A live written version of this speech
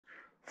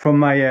from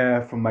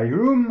my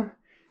room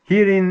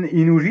here in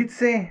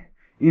Užice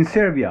in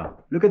Serbia.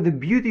 Look at the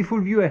beautiful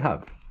view I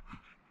have.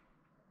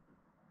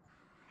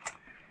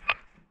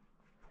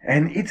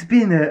 And it's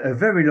been a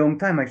very long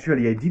time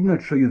actually. I did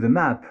not show you the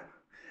map.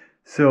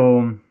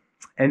 So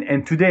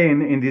and today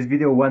in this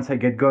video, once I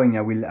get going,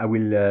 I will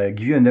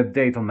give you an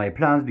update on my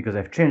plans, because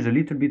I've changed a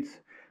little bit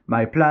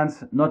my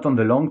plans, not on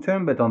the long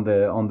term, but on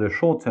the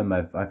short term.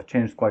 I've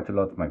changed quite a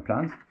lot of my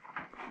plans.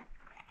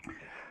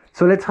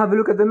 So let's have a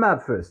look at the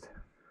map first.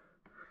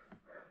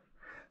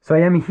 So I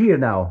am here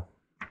now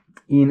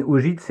in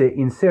Užice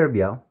in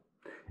Serbia,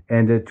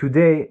 and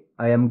today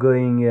I am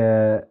going,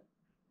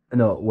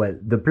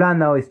 the plan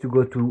now is to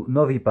go to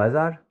Novi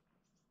Pazar,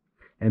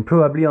 and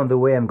probably on the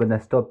way I'm gonna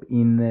stop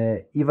in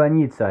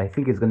Ivanjica. I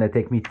think it's gonna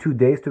take me 2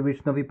 days to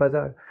reach Novi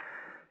Pazar.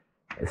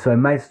 So I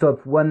might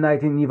stop one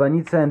night in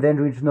Ivanjica and then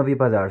reach Novi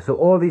Pazar. So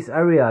all this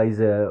area is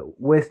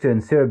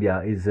western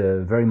Serbia is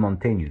very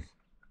mountainous,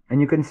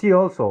 and you can see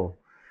also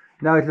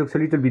now it looks a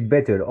little bit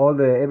better.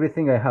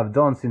 Everything I have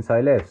done since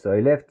I left. So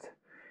I left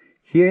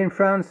here in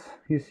France,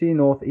 you see,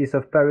 northeast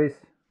of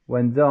Paris,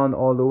 went down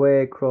all the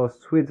way across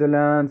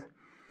Switzerland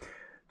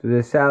to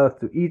the south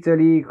to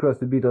Italy,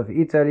 crossed a bit of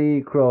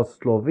Italy, crossed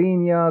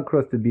Slovenia,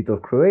 crossed a bit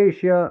of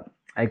Croatia.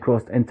 I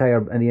crossed the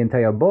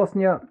entire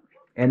Bosnia,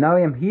 and now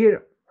I am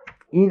here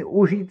in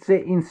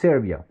Užice in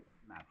Serbia.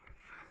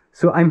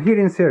 So I'm here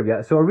in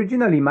Serbia. So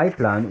originally my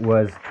plan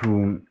was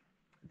to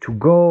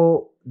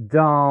go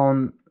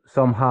down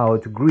somehow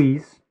to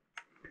Greece,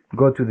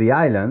 go to the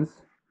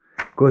islands,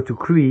 go to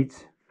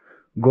Crete,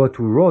 go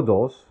to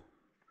Rhodes,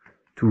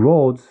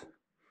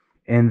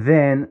 and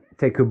then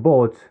take a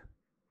boat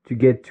to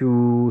get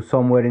to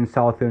somewhere in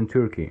southern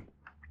Turkey.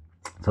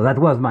 So that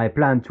was my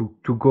plan,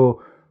 to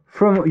go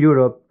from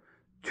Europe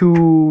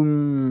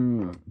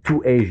to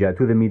Asia,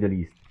 to the Middle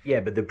East.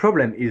 Yeah, but the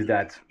problem is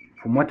that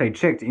from what I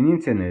checked in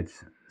internet,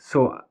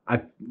 so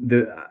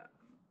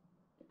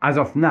as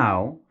of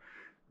now,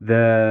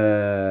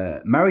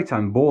 the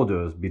maritime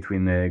borders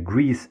between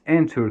Greece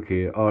and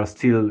Turkey are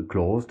still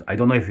closed. I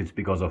don't know if it's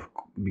because of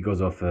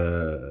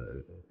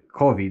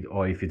COVID,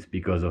 or if it's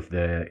because of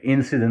the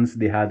incidents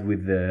they had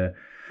with the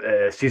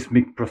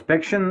seismic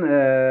prospection.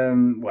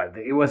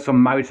 It was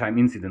some maritime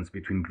incidents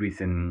between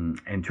Greece and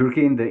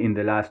Turkey in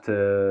the last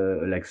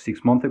like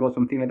 6 months ago,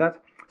 something like that.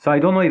 So I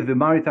don't know if the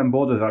maritime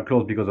borders are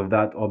closed because of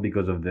that or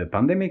because of the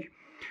pandemic,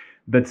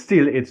 but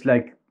still it's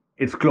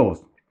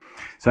closed.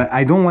 So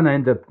I don't want to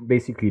end up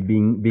basically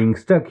being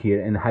stuck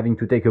here and having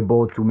to take a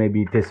boat to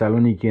maybe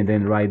Thessaloniki and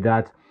then ride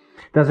that.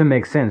 Doesn't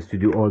make sense to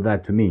do all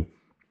that to me.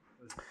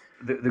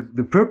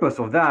 The purpose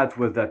of that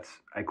was that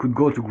I could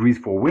go to Greece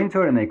for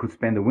winter, and I could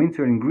spend the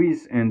winter in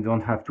Greece and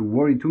don't have to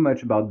worry too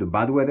much about the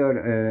bad weather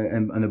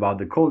and about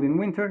the cold in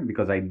winter,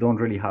 because I don't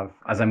really have,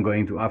 as I'm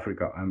going to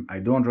Africa, I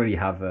don't really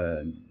have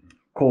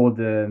cold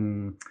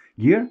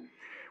gear.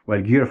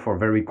 Well, gear for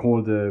very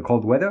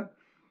cold weather.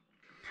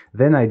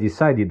 Then I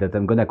decided that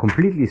I'm gonna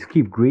completely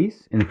skip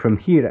Greece, and from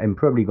here I'm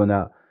probably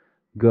gonna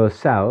go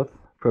south,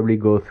 probably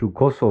go through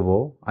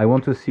Kosovo. I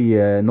want to see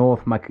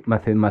North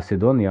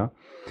Macedonia,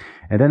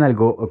 and then I'll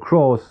go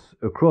across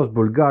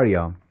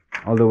Bulgaria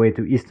all the way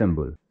to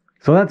Istanbul.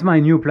 So that's my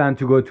new plan,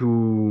 to go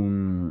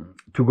to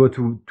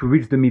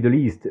reach the Middle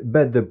East.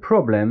 But the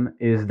problem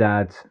is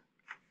that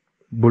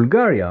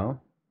Bulgaria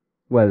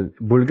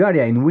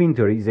in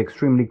winter is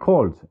extremely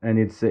cold, and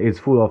it's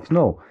full of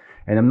snow,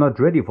 and I'm not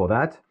ready for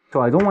that. So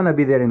I don't want to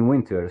be there in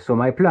winter. So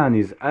my plan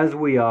is, as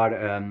we are,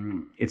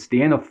 it's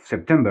the end of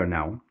September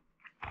now.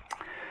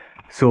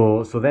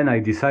 So then I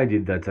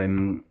decided that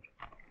I'm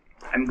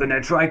gonna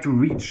try to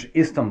reach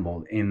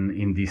Istanbul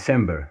in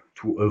December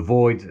to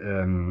avoid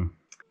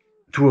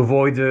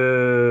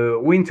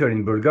winter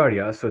in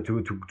Bulgaria. So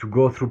to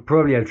go through,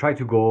 probably I'll try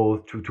to go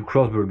to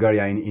cross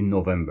Bulgaria in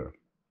November.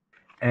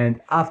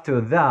 And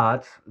after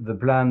that, the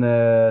plan.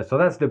 So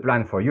that's the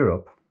plan for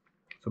Europe.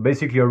 So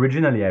basically,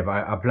 originally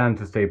I planned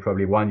to stay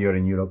probably 1 year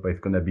in Europe, but it's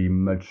gonna be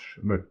much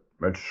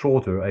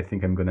shorter. I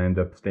think I'm gonna end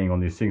up staying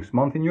only 6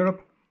 months in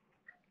Europe.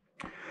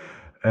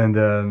 And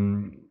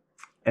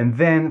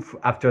then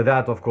after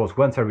that, of course,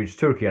 once I reach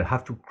Turkey, I'll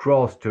have to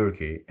cross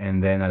Turkey,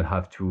 and then I'll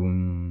have to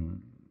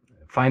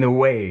find a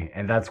way,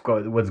 and that's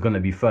what's gonna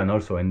be fun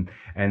also. And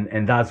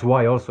that's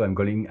why also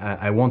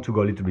I want to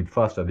go a little bit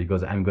faster,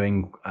 because I'm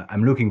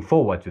looking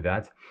forward to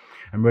that.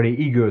 I'm really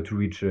eager to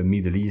reach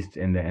Middle East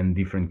and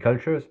different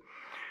cultures.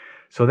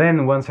 So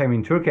then once I'm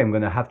in Turkey, I'm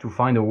going to have to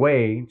find a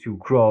way to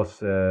cross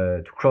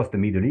the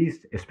Middle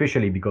East,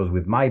 especially because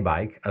with my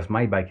bike, as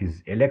my bike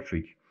is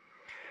electric,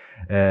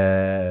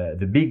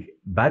 the big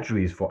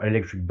batteries for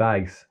electric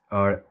bikes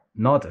are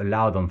not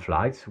allowed on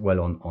flights. Well,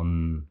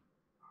 on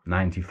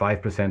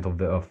 95% of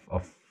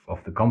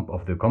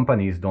the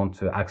companies don't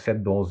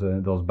accept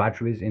those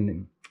batteries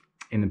in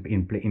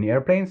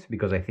airplanes,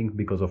 because I think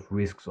because of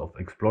risks of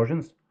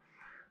explosions.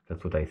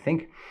 That's what I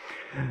think.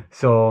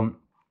 So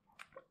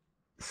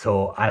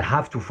I'll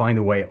have to find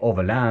a way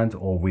over land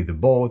or with a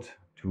boat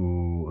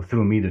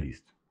through Middle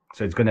East.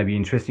 So it's going to be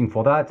interesting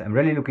for that. I'm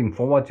really looking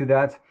forward to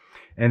that.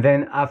 And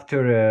then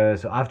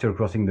after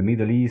crossing the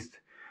Middle East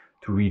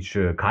to reach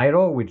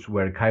Cairo,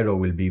 where Cairo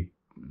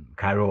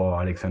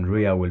or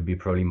Alexandria will be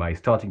probably my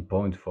starting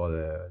point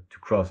to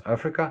cross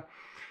Africa.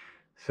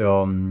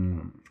 So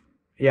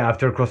yeah,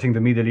 after crossing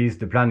the Middle East,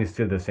 the plan is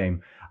still the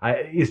same.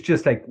 It's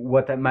just like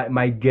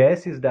my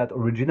guess is that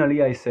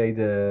originally I said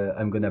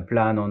I'm gonna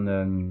plan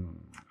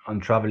on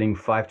traveling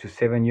 5 to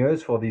 7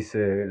 years for this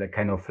like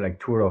kind of like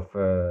tour of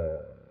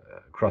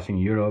crossing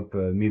Europe,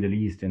 Middle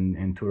East,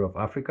 and tour of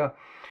Africa.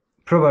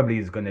 Probably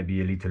it's gonna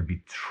be a little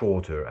bit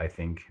shorter, I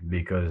think,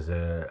 because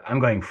I'm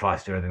going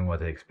faster than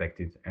what I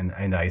expected,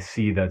 and I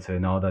see that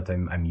now that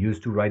I'm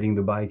used to riding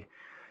the bike,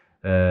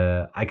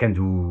 I can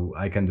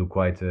do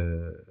quite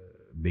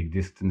big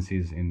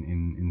distances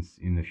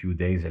in a few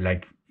days.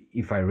 Like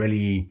if I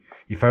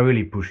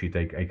really push it,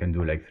 I can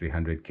do like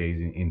 300 k's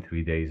in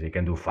 3 days. I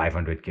can do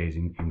 500 k's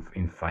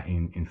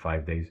in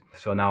 5 days.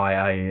 So now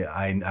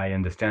I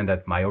understand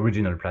that my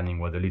original planning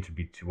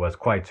was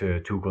quite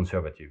too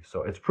conservative.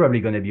 So it's probably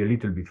going to be a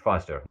little bit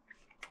faster.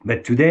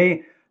 But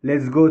today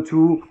let's go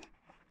to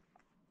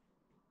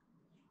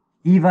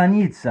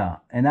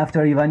Ivanjica, and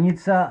after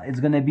Ivanjica it's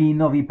going to be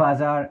Novi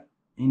Pazar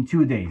in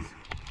 2 days.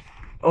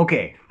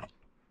 Okay,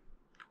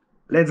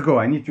 let's go.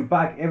 I need to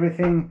pack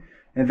everything,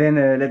 and then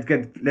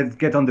let's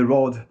get on the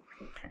road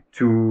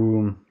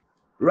to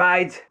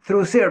ride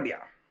through Serbia.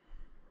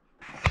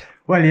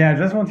 Well, yeah, I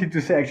just wanted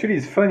to say, actually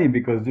it's funny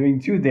because during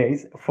 2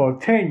 days for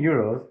 10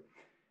 euros,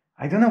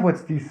 I don't know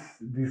what's this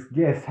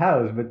guest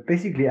house, but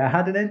basically I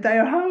had an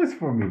entire house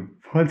for me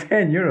for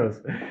 10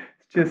 euros.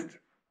 It's just,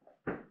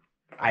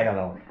 I don't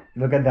know.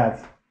 Look at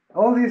that.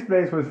 All this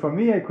place was for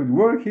me. I could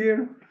work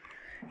here.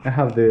 I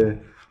have the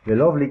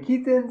lovely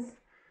kittens.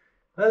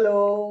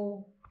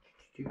 Hello.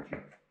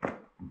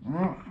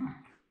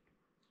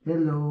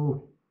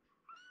 Hello.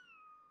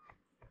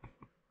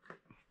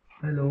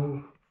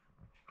 Hello.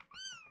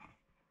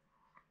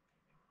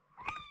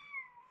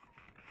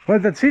 Well,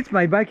 that's it.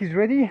 My bike is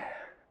ready.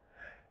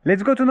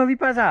 Let's go to Novi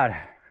Pazar.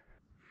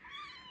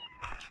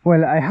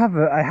 Well, I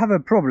have a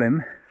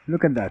problem.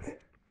 Look at that.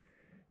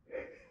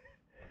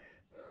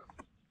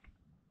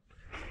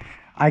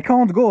 I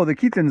can't go. The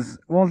kittens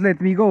won't let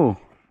me go.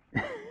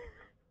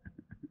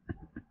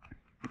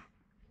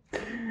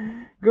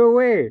 Go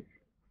away.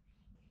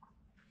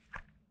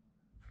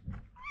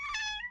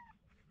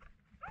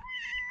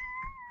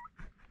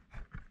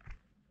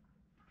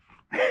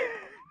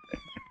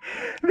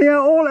 They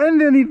are all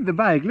underneath the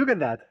bike. Look at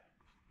that.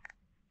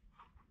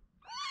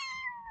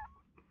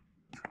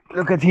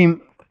 Look at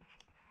him.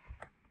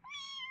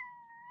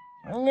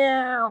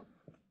 Meow.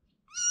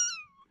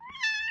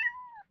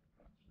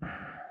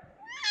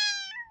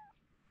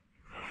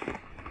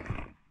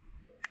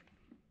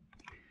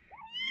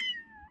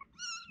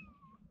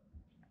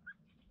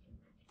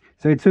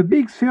 So it's a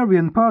big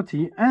Serbian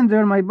party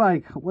under my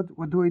bike.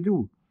 What do I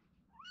do?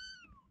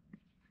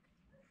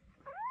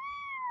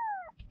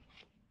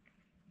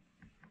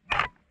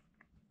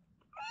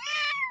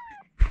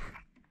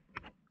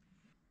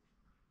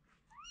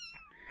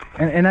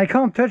 And I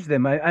can't touch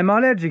them. I'm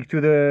allergic to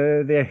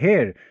their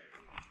hair.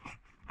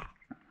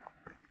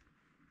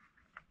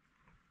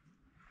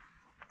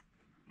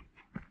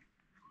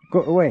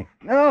 Go away.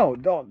 No,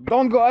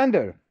 don't go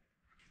under.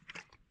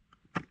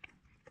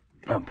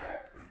 Up.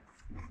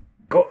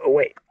 Go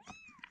away.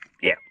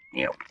 Yeah.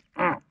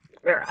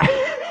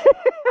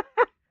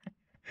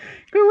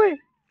 Go away.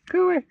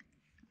 Go away.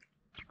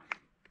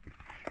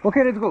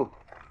 Okay, let's go.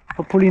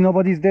 Hopefully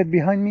nobody's dead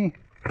behind me.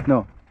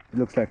 No, it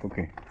looks like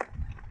okay.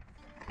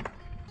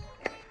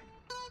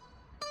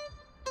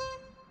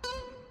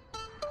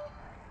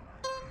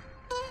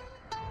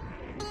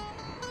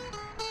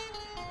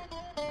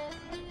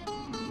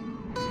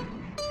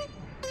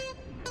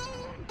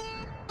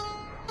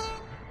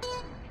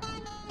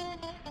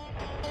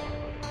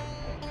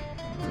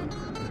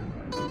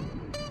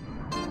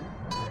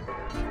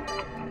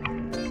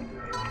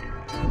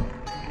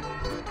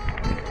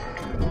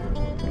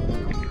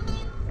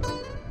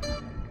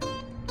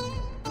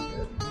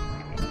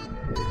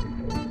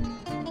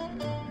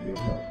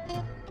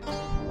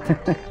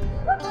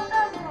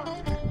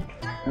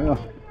 Oh.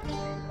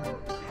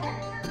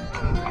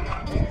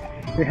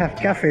 They have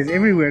cafes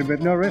everywhere,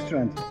 but no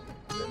restaurant.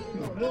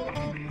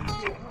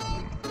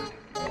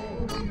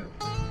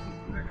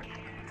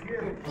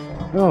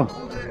 Oh.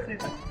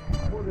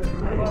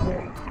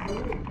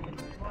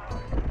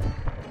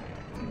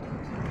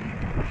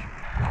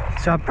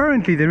 So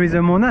apparently there is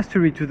a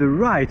monastery to the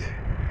right.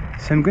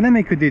 So I'm gonna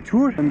make a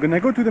detour. I'm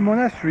gonna go to the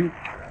monastery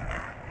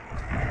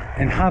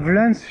and have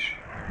lunch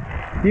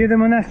near the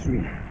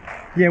monastery.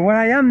 Yeah, where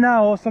I am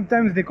now,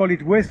 sometimes they call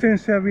it Western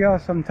Serbia,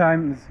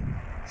 sometimes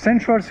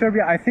Central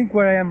Serbia. I think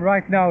where I am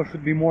right now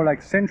should be more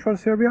like Central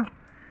Serbia.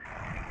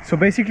 So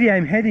basically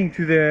I'm heading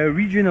to the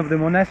region of the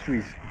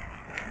monasteries,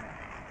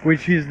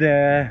 which is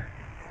the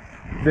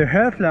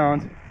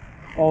heartland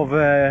of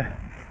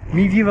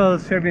medieval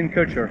Serbian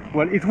culture.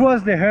 Well, it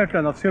was the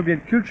heartland of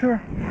Serbian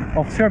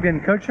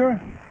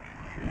culture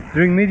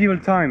during medieval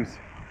times.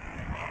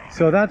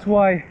 So that's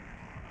why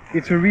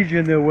It's a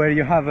region where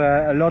you have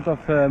a lot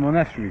of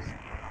monasteries.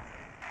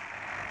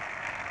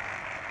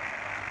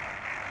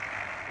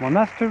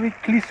 Monastery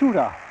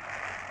Klisura.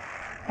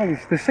 Oh,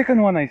 it's the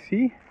second one I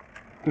see.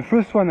 The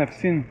first one I've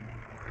seen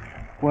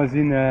was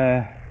in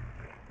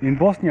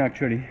Bosnia,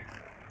 actually,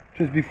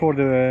 just before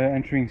the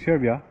entering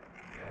Serbia.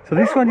 So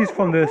this one is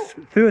from the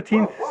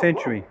 13th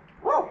century.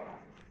 Well,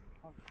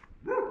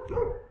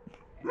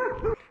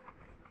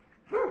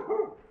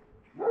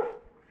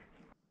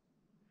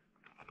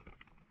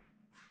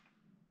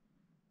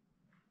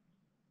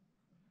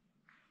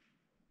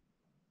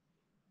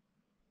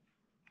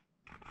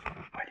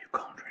 you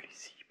can't really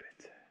see,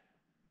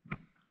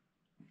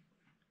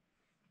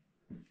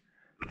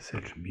 but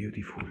such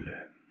beautiful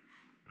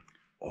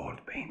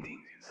old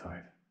paintings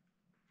inside.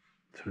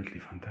 Absolutely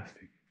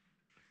fantastic.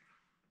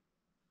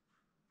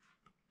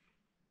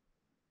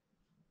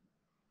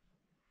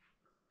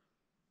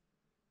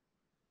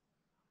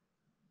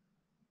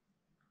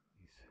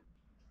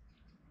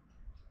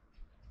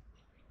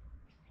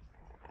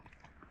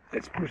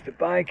 Let's push the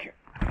bike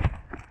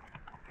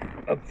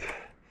up.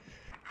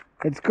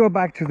 Let's go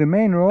back to the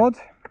main road.